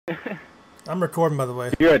I'm recording, by the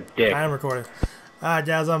way. You're a dick. I am recording. Alright,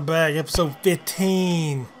 guys, I'm back. Episode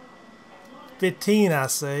 15. 15, I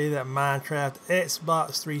say, that Minecraft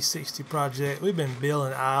Xbox 360 project. We've been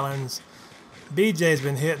building islands. BJ's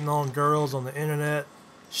been hitting on girls on the internet.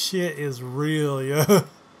 Shit is real, yo.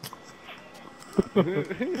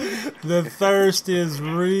 The thirst is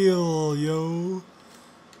real, yo.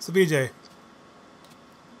 So, BJ,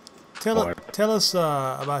 tell us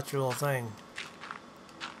about your little thing.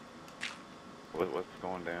 What's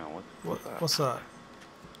going down? What's up?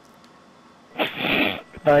 I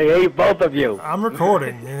hate both of you. I'm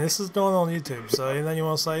recording, and this is going on YouTube. So, anything you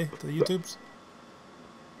want to say to the YouTubes?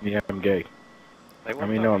 Yeah, I'm gay. I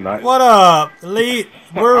mean, no, I'm not. What up, Elite?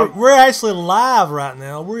 We're actually live right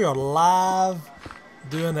now. We are live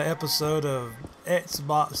doing the episode of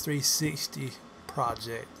Xbox 360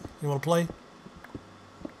 project. You want to play?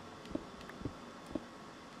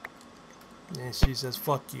 And she says,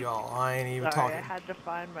 "Fuck y'all. I ain't even Sorry, talking." I had to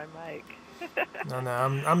find my mic. No,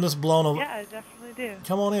 I'm just blown away. Yeah, I definitely do.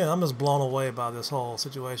 Come on in. I'm just blown away by this whole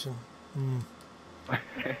situation.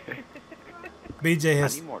 BJ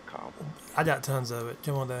has. I need more cobble. I got tons of it.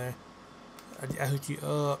 Come on down there. I hook you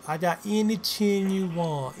up. I got anything you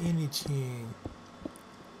want. Anything.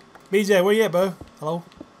 BJ, where you at, bro? Hello?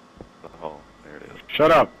 Oh, there it is.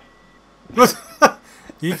 Shut up.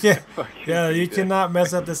 You can't. Yeah, you cannot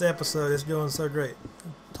mess up this episode. It's going so great.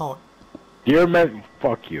 Talk. You're meant.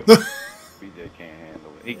 Fuck you. BJ can't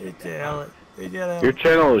handle it. Your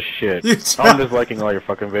channel is shit. I'm just liking all your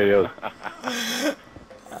fucking videos.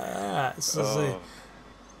 Alright, so see.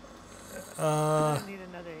 I need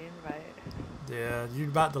another invite. Yeah, you're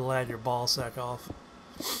about to lag your ball sack off.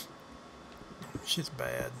 Shit's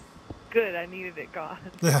bad. Good, I needed it gone.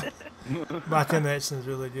 Yeah. My connection's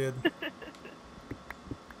really good.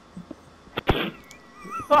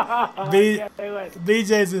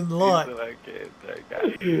 BJ's in luck.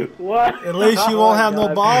 What? At least you won't have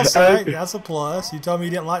no ball sack. That's a plus. You told me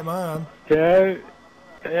you didn't like mine. Yeah.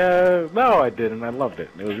 No, I didn't. I loved it.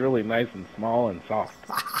 It was really nice and small and soft.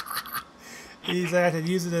 He's I could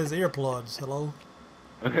use it as earplugs. Hello?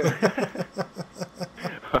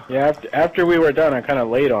 Yeah, after we were done, I kind of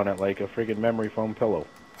laid on it like a friggin' memory foam pillow.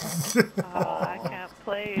 I can't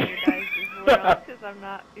play in your guys' world because I'm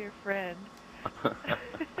not your friend.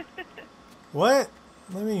 What?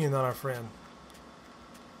 What do you mean you're not our friend?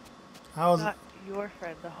 How's Not your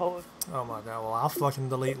friend, the host. Oh my god, well I'll fucking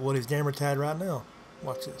delete Woody's gamer tag right now.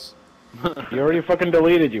 Watch this. You already fucking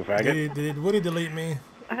deleted, you faggot. Did Woody delete me?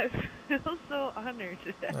 I feel so honored.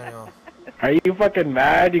 Hang on. Are you fucking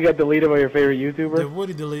mad you got deleted by your favorite YouTuber? Did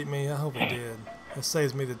Woody delete me? I hope he did. It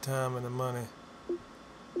saves me the time and the money.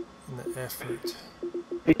 And the effort.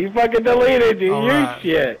 He fucking deleted you. All You're right.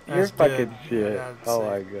 shit. That's You're fucking good. shit. I'd Oh say.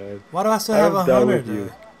 my god. Why do I still have I'm done 100? with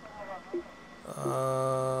you.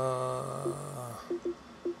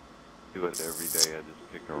 Do it every day. I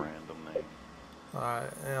just pick a random name. Alright,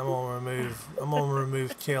 and I'm gonna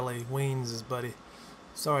remove Kelly. Weens' his buddy.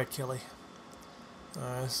 Sorry, Kelly.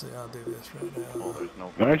 Alright, let's see, I'll do this right Oh, now. there's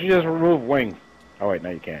no. Why don't you just remove wings? Oh wait, no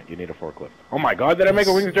you can't. You need a forklift. Oh my god, did I make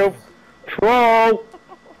a wings joke? Troll!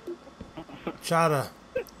 Try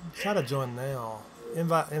to join now.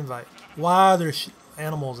 Invite. Why are there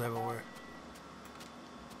animals everywhere?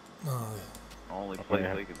 Oh, Only place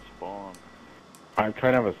they can spawn. I'm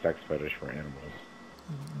trying to have a sex fetish for animals.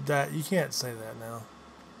 that you can't say that now.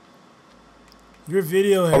 Your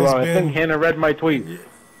video Hold has on, I think been Hannah read my tweet.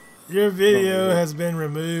 your video has been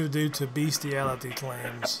removed due to bestiality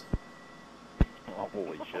claims. Oh,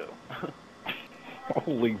 holy shit.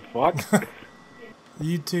 Holy fuck.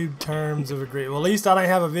 YouTube terms of agreement. Well, at least I didn't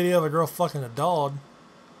have a video of a girl fucking a dog,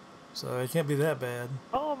 so it can't be that bad.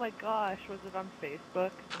 Oh my gosh, was it on Facebook? We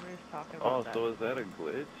were just talking about Oh, that. so is that a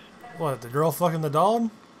glitch? What, the girl fucking the dog?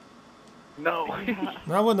 No.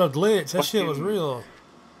 That wasn't no glitch. That shit was Fucking- real.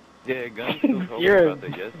 Yeah, Gun still told me You're- about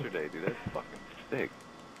that yesterday, dude. That's fucking sick.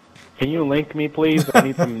 Can you link me please? I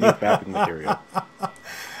need some new fapping material.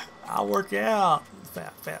 I'll work out.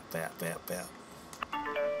 Fat.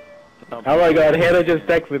 Oh my god, Hannah just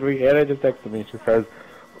texted me. She says,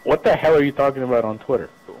 what the hell are you talking about on Twitter?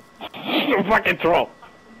 You fucking troll.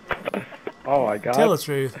 Oh my god. Tell the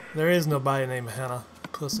truth. There is nobody named Hannah.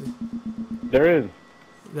 Pussy. There is.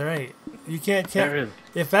 There ain't. You can't. There is.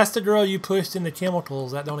 If that's the girl you pushed into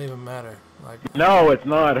chemicals, that don't even matter. Like. No, it's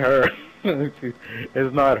not her.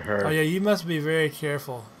 It's not her. Oh yeah, you must be very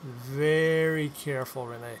careful. Very careful,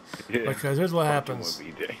 Renee. Yeah. Because here's what Fucking happens.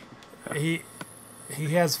 with BJ.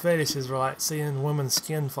 He has fetishes where like seeing women's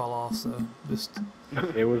skin fall off. So just.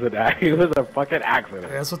 It was a fucking accident.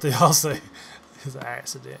 That's what they all say. It's an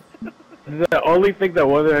accident. The only thing that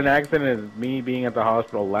wasn't an accident is me being at the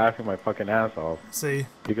hospital laughing my fucking ass off See?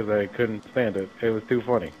 because I couldn't stand it. It was too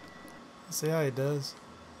funny. See how he does?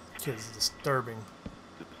 Kid's disturbing.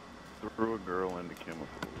 Threw a girl into chemicals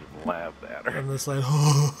and laughed at her. I'm just like,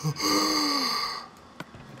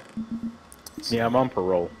 Yeah, I'm on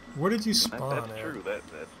parole. where did you spawn That's at? true.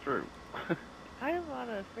 That's true. I am on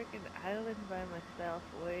a freaking island by myself,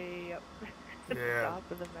 way up at the Yeah.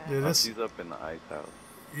 top of the map. Dude, this, She's up in the ice house.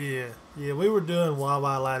 yeah, we were doing wild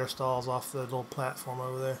ladder stalls off the little platform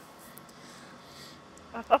over there.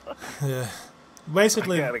 Yeah.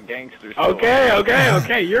 Basically, I got a gangster.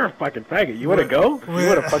 Okay. You're a fucking faggot. You wanna go? You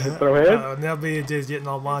wanna fucking throw heads? now BJ's getting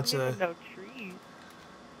all bunch There's of, no trees.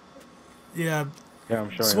 yeah, Yeah, I'm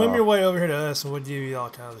showing swim off. your way over here to us and we'll give you all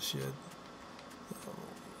kinds of shit.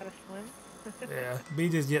 Gotta swim. Yeah,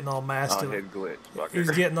 BJ's getting all Oh, masculine. head glitch. Fucker. He's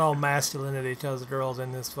getting all masculinity because the girl's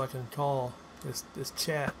in this fucking call, this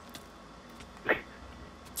chat.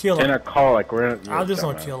 Kill In him. a call, like we're in. I'm just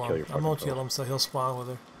gonna dumbass. kill him. your I'm gonna fucking kill self. him so he'll spawn with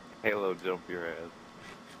her. Halo jump your ass.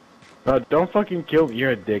 No, don't fucking kill me.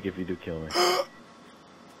 You're a dick if you do kill me.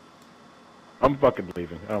 I'm fucking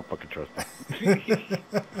leaving. I don't fucking trust him.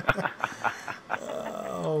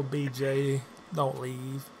 Oh, BJ, don't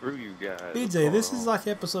leave. Screw you guys. BJ, this is like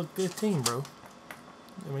episode 15, bro.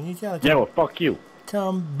 I mean, you gotta Yeah, well, fuck you.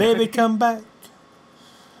 come, baby, come back.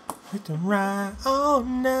 We can ride all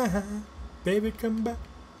night, baby, come back.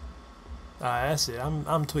 Alright, that's it. I'm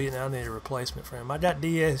tweeting. I need a replacement for him. I got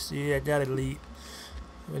DSG. I got Elite.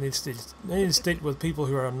 We need to stick with people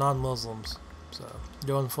who are non-Muslims. So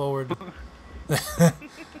going forward,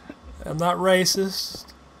 I'm not racist.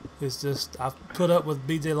 It's just I've put up with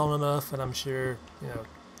BJ long enough, and I'm sure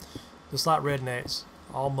just like rednecks,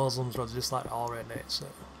 all Muslims are just like all rednecks. So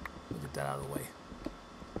we'll get that out of the way.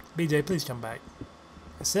 BJ, please come back.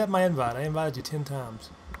 Accept my invite. I invited you 10 times.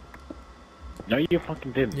 No, you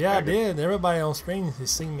fucking didn't. Yeah, I faggot. did. Everybody on screen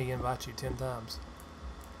has seen me invite you 10 times.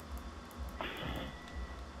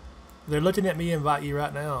 They're looking at me invite you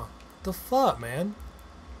right now. The fuck, man?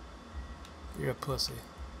 You're a pussy.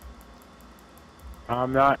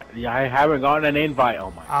 I'm not. Yeah, I haven't gotten an invite.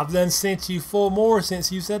 Oh my. I've done sent you 4 more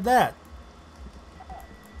since you said that.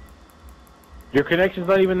 Your connection's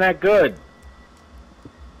not even that good.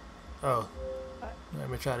 Oh. Let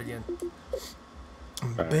me try it again.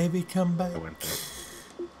 Sorry. Baby, come back. I went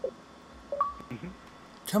there.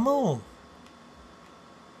 Come on.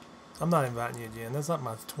 I'm not inviting you again. That's like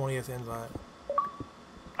my 20th invite.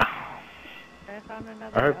 I found I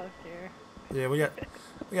another heard- house here. Yeah, we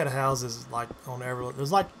got houses like on every.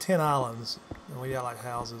 There's like 10 islands, and we got like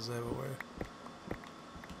houses everywhere.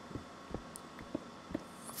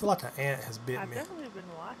 I feel like an ant has bit I've me. definitely been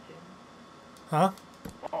watching. Huh?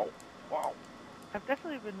 Wow. I've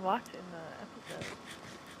definitely been watching the episode.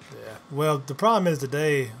 Yeah. Well, the problem is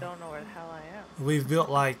today Don't know where the hell I am. we've built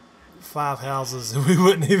like 5 houses and we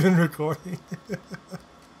wouldn't even recording.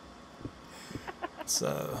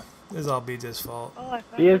 So it's all BJ's fault. Oh, I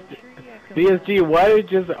found a BS tree. I can BSG,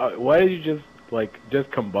 why did you just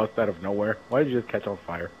combust out of nowhere? Why did you just catch on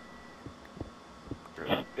fire? You're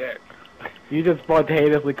a dick. You just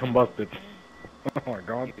spontaneously combusted. Oh my I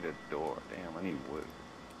god. need a door. Damn, I need wood.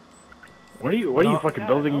 What are you No. fucking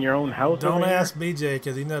building in your own house? Don't over here? ask BJ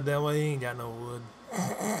because he know damn well he ain't got no wood.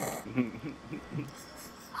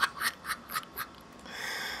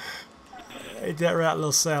 Ain't that right,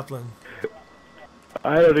 little sapling?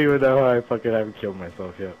 I don't even know how I fucking haven't killed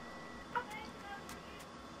myself yet.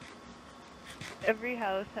 Every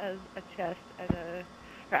house has a chest and a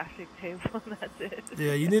crafting table, and that's it.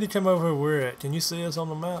 Yeah, you need to come over where we're at. Can you see us on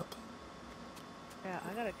the map? Yeah,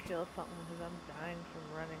 I gotta kill something because I'm dying from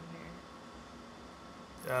running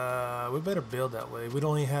here. We better build that way. We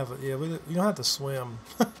don't even have it. Yeah, you don't have to swim.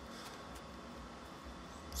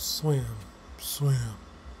 Swim.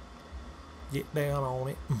 Get down on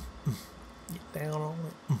it. Get down on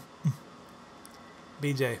it.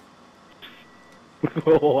 BJ.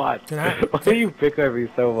 What? Can I- Why do you pick on me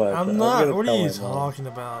so much? I'm not. gonna What are tell you my mom. talking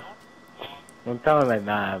about? I'm telling my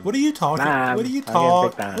mom. What are you talking? Mom, What are you I'm getting talking?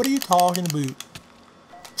 picked on. What are you talking about?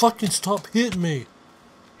 Fucking stop hitting me.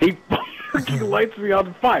 He fucking lights me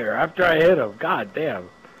on fire after I hit him. God damn.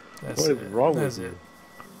 That's What is it. wrong That's with it. you?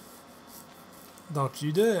 Don't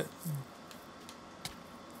you do it.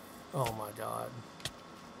 Oh my god.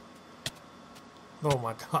 Oh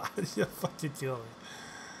my god. You fucking kill me.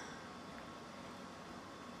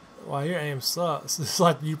 Wow, your aim sucks. It's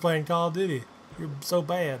like you playing Call of Duty. You're so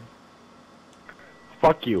bad.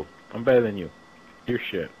 Fuck you. I'm better than you. You're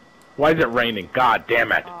shit. Why is it raining? God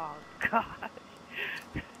damn it. Oh, God.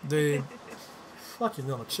 Dude. Fucking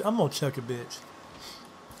I'm gonna chuck a bitch.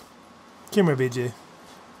 Come here, BJ.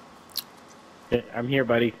 I'm here,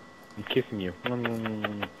 buddy. I'm kissing you.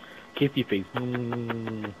 Kiss your face.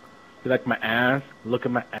 You like my ass? Look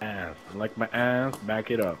at my ass. You like my ass?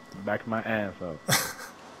 Back it up. Back my ass up.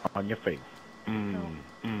 On your face.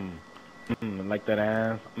 Like that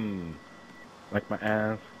ass? Like my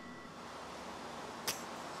ass?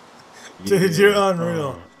 Dude, you're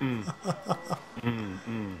unreal.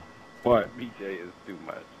 What? BJ is too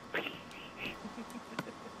much.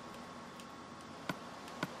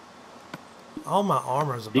 All my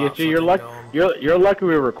armor's about DSG, you're lucky. gone. You're lucky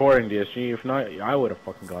we were recording, DSG. If not, I would have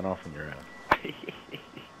fucking gone off on your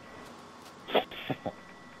ass.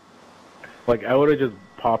 Like I would have just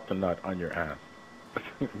popped a nut on your ass.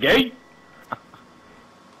 Gay?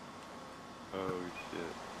 Oh shit.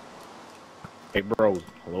 Hey, bros,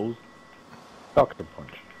 hellos. Suck the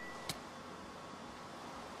punch.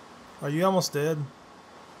 Are you almost dead?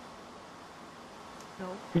 No.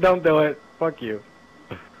 Don't do it. Fuck you.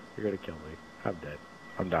 You're gonna kill me. I'm dead.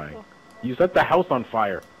 I'm dying. Oh. You set the house on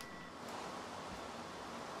fire.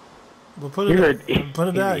 Well, put You're it an put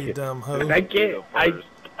it out, you idiot. dumb hoe. I can't.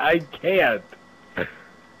 I can't.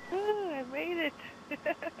 Oh, I made it.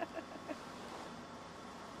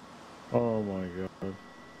 Oh my god.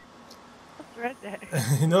 What's right there?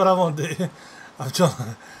 You know what I'm gonna do?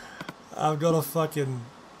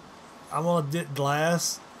 I'm gonna dip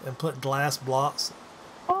glass and put glass blocks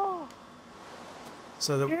Oh,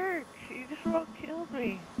 so that jerk! You just about killed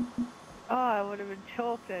me. Oh, I would have been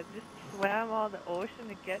choked. I just swam all the ocean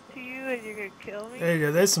to get to you, and you're gonna kill me. there you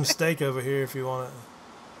go. There's some steak over here if you want it.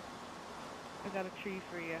 I got a tree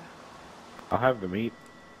for you. I'll have the meat.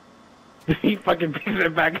 He fucking picks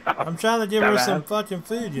it back up. I'm trying to give her some Dumbass. fucking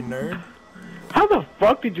food, you nerd. How the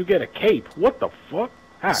fuck did you get a cape? What the fuck?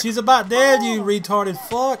 Hack. She's about dead, you retarded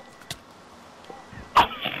fuck.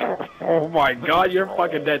 Oh my god, you're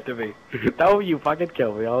fucking dead to me. That way you fucking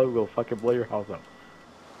kill me, I'll go fucking blow your house up.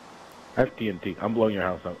 That's TNT. I'm blowing your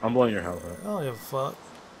house up. I'm blowing your house up. I don't give a fuck.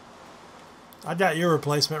 I got your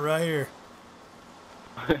replacement right here.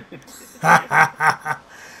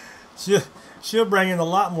 She'll bring in a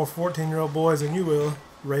lot more 14-year-old boys than you will,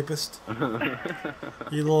 rapist.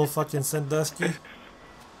 You little fucking Sandusky.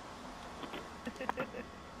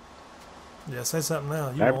 Yeah, say something now.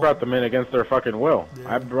 You I won't. brought them in against their fucking will.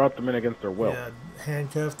 Yeah. I brought them in against their will. Yeah,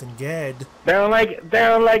 handcuffed and gagged. They're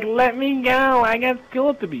like, let me go. I got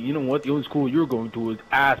school to be. You know what? The only school you're going to is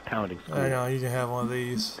ass pounding school. I know, you can have one of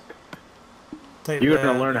these. Take You're that.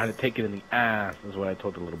 gonna learn how to take it in the ass. Is what I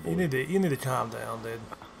told the little boy. You need to calm down, dude.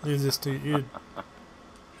 You're just too.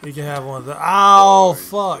 You can have one of the. Oh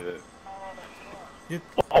fuck! Shit.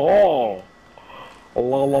 Oh, la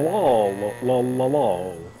la la la la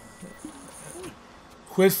la.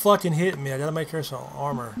 Quit fucking hitting me! I gotta make her some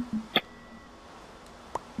armor.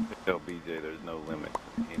 Tell BJ there's no limit.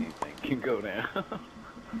 Anything can go down.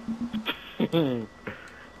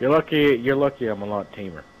 You're lucky. You're lucky. I'm a lot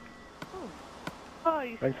tamer. Oh,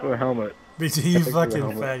 you Thanks for the helmet. BT, you Thanks for the fucking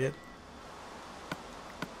helmet. faggot.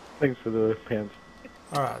 Thanks for the pants.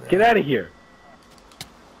 All right. Get out of here.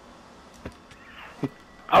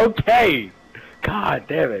 Okay. God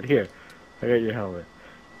damn it. Here. I got your helmet.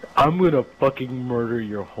 I'm gonna fucking murder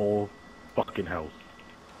your whole fucking house.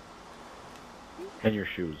 And your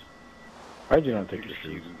shoes. Why'd you not take your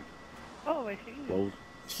shoes? Oh, my shoes. Clothes.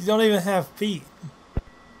 She don't even have feet.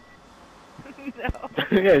 No.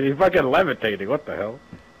 Yeah, you're fucking levitating. What the hell?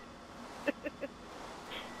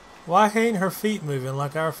 Why ain't her feet moving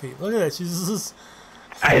like our feet? Look at that. She's just.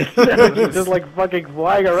 I know, she's just like fucking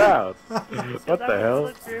flying around. What the That was hell?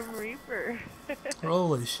 the Grim Reaper.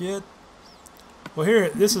 Holy shit. Well, here,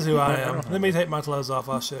 this is who I am. Let me take my clothes off.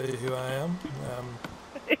 I'll show you who I am.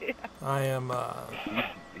 I am,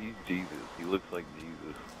 He's Jesus. He looks like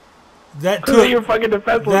Jesus. that You're took, fucking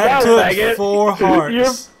defenseless that now, took faggot. 4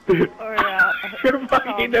 hearts. Or, You're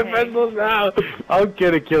fucking defenseless now. I'm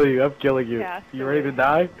gonna kill you. I'm killing you. Yeah, You ready to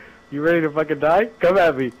die? You ready to fucking die? Come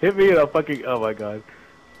at me. Hit me and I'll fucking... Oh my god.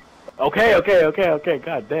 Okay.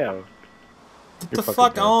 God damn. Get You're the fucking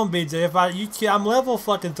fuck dead. on, BJ. I'm level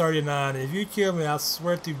fucking 39. If you kill me, I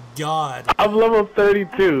swear to God. I'm level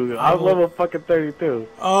 32. I'm will- level fucking 32.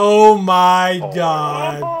 Oh my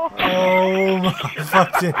God. Oh my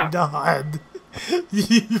fucking God.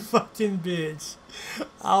 You fucking bitch.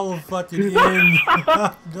 I will fucking end.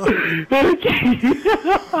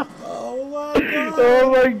 Oh my God.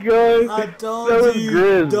 Oh my god. I That told was you,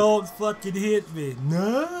 grim. don't fucking hit me.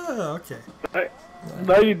 No. Okay.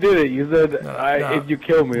 No, you did it. You said, No. if you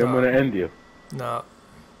kill me, I'm No. gonna end you. No.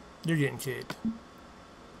 You're getting kicked.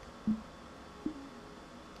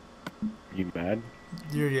 You mad?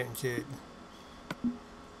 You're getting kicked.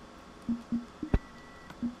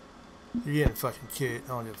 You're getting fucking kicked.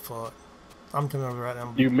 I don't give a fuck. I'm coming over right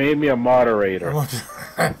now. You made me a moderator.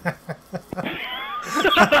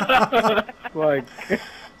 Like,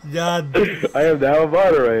 God. I am now a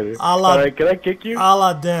moderator. Alright, can I kick you?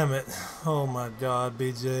 Allah damn it. Oh my god,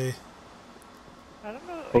 BJ. I don't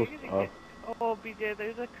know. Post up. Oh, BJ,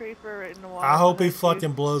 there's a creeper right in the water. I hope he behind you.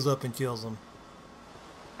 fucking blows up and kills him.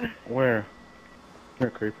 Where? Where,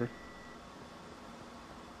 creeper?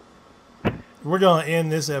 We're going to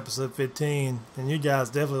end this episode 15, and you guys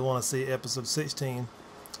definitely want to see episode 16.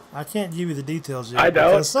 I can't give you the details yet. I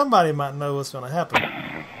don't. Because somebody might know what's going to happen.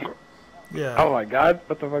 Yeah. Oh my god,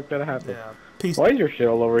 what the fuck did happen? Yeah. Peace. Why is your shit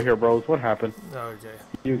all over here, bros? What happened? Okay.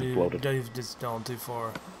 You exploded. You've just gone too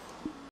far.